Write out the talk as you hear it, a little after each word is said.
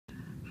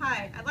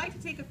Hi, I'd like to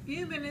take a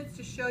few minutes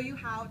to show you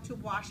how to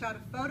wash out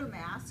a photo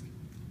mask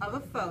of a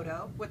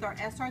photo with our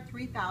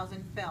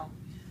SR3000 film.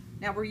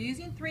 Now we're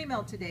using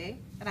 3mm today,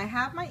 and I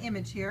have my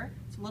image here.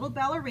 It's a little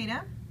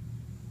ballerina,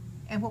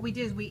 and what we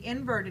did is we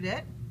inverted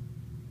it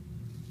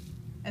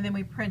and then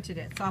we printed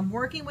it. So I'm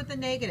working with the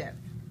negative.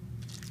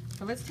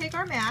 So let's take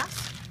our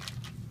mask.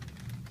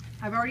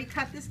 I've already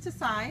cut this to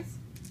size.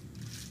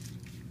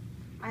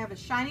 I have a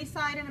shiny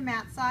side and a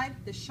matte side.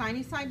 The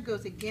shiny side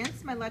goes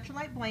against my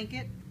electrolyte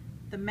blanket,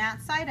 the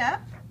matte side up.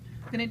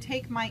 I'm going to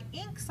take my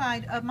ink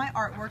side of my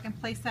artwork and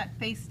place that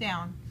face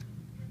down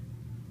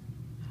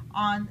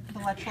on the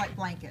electrolyte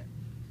blanket.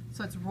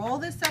 So let's roll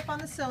this up on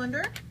the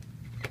cylinder.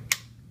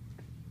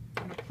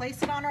 I'm going to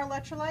place it on our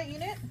electrolyte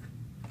unit.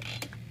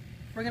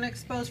 We're going to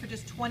expose for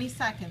just 20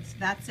 seconds.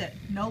 That's it,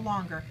 no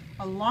longer.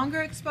 A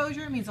longer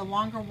exposure means a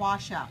longer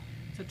washout.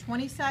 So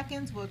 20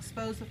 seconds will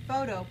expose the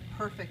photo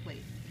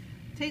perfectly.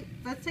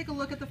 Let's take a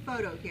look at the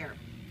photo here.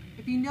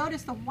 If you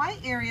notice, the white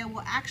area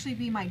will actually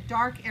be my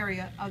dark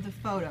area of the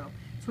photo.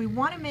 So we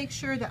want to make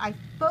sure that I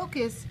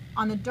focus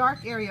on the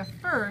dark area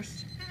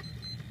first,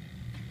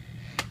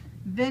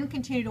 then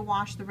continue to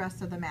wash the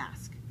rest of the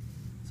mask.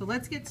 So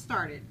let's get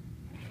started.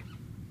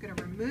 I'm going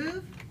to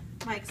remove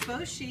my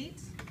exposed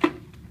sheet.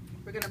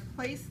 We're going to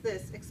place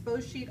this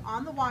exposed sheet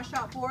on the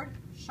washout board,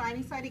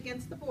 shiny side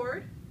against the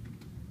board.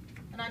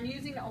 And I'm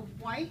using a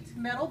white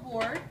metal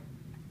board.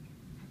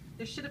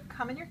 This should have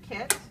come in your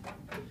kit.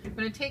 I'm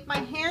going to take my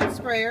hand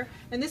sprayer,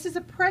 and this is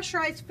a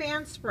pressurized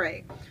fan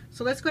spray.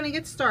 So let's go and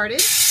get started.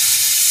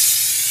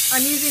 I'm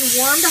using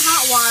warm to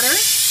hot water,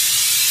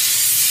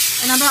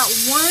 and I'm about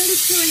 1 to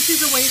 2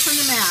 inches away from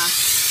the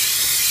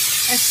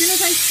mask. As soon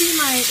as I see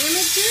my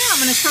image here, I'm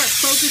going to start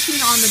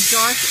focusing on the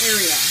dark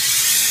area.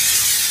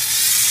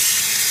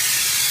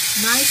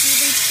 Nice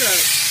even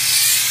stroke.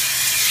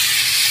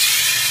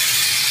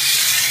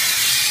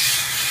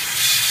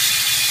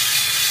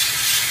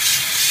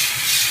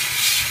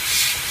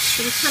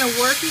 So just kind of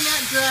working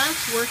that dress,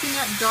 working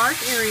that dark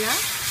area,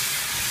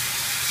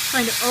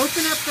 trying to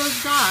open up those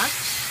dots.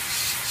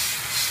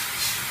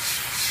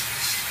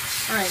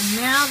 All right,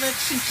 now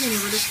let's continue.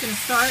 We're just going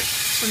to start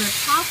from the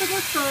top of the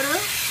photo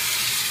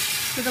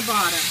to the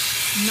bottom.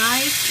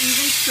 Nice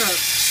even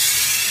strokes.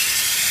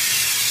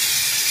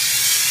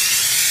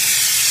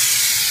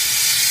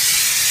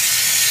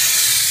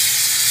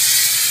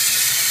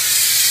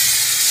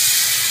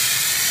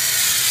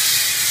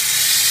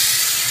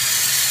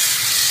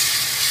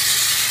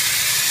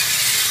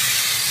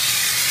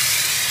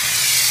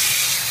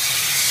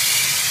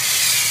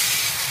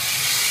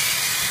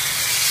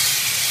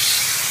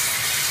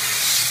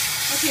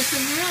 Okay, so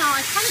now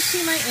I kind of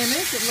see my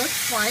image. It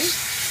looks white.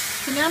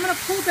 So now I'm going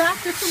to pull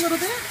back just a little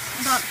bit,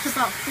 about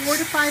 4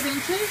 to 5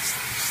 inches,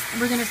 and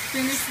we're going to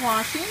finish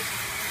washing.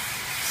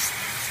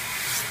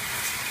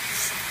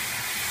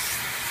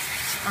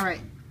 All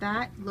right,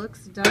 that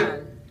looks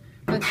done.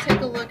 Let's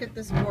take a look at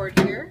this board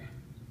here.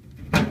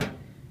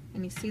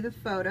 And you see the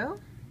photo.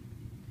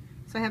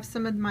 So I have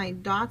some of my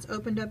dots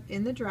opened up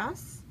in the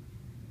dress.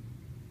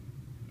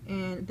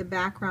 And the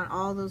background,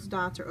 all those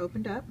dots are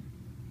opened up.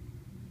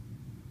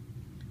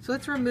 So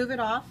let's remove it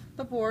off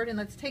the board and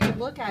let's take a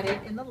look at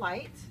it in the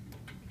light.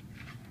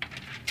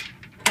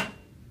 So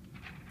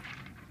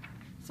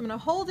I'm going to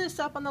hold this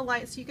up on the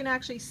light so you can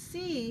actually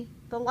see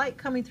the light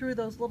coming through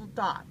those little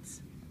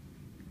dots.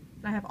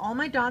 And I have all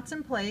my dots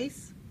in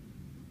place,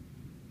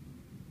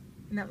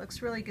 and that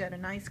looks really good, a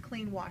nice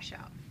clean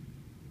washout.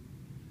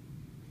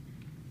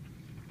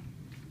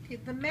 Okay,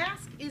 the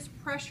mask is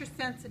pressure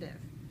sensitive,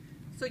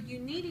 so you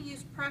need to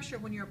use pressure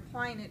when you're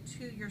applying it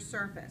to your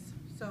surface.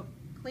 So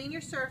clean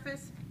your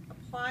surface,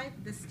 apply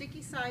the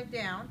sticky side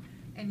down,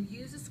 and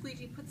use a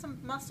squeegee. Put some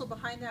muscle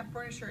behind that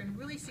burnisher and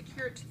really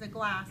secure it to the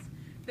glass.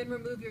 Then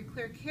remove your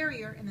clear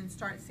carrier and then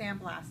start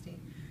sandblasting.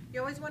 You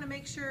always want to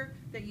make sure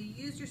that you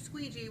use your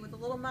squeegee with a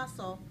little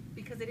muscle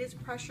because it is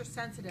pressure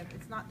sensitive.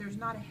 There's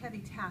not a heavy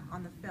tack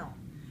on the film.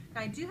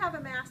 Now I do have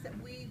a mask that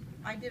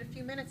I did a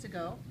few minutes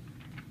ago,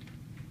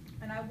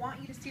 and I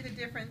want you to see the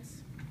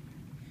difference.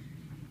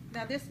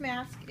 Now this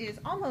mask is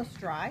almost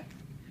dry.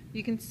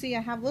 You can see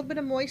I have a little bit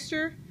of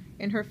moisture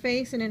in her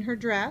face and in her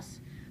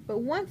dress, but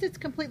once it's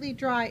completely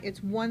dry,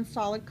 it's one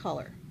solid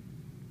color.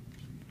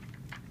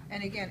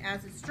 And again,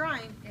 as it's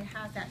drying, it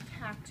has that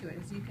tack to it.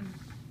 As you can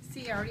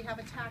see, I already have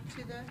a tack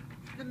to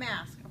the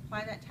mask.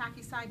 Apply that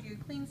tacky side to your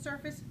clean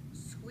surface,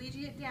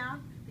 squeegee it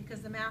down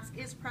because the mask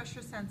is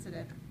pressure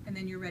sensitive, and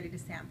then you're ready to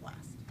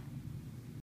sandblast.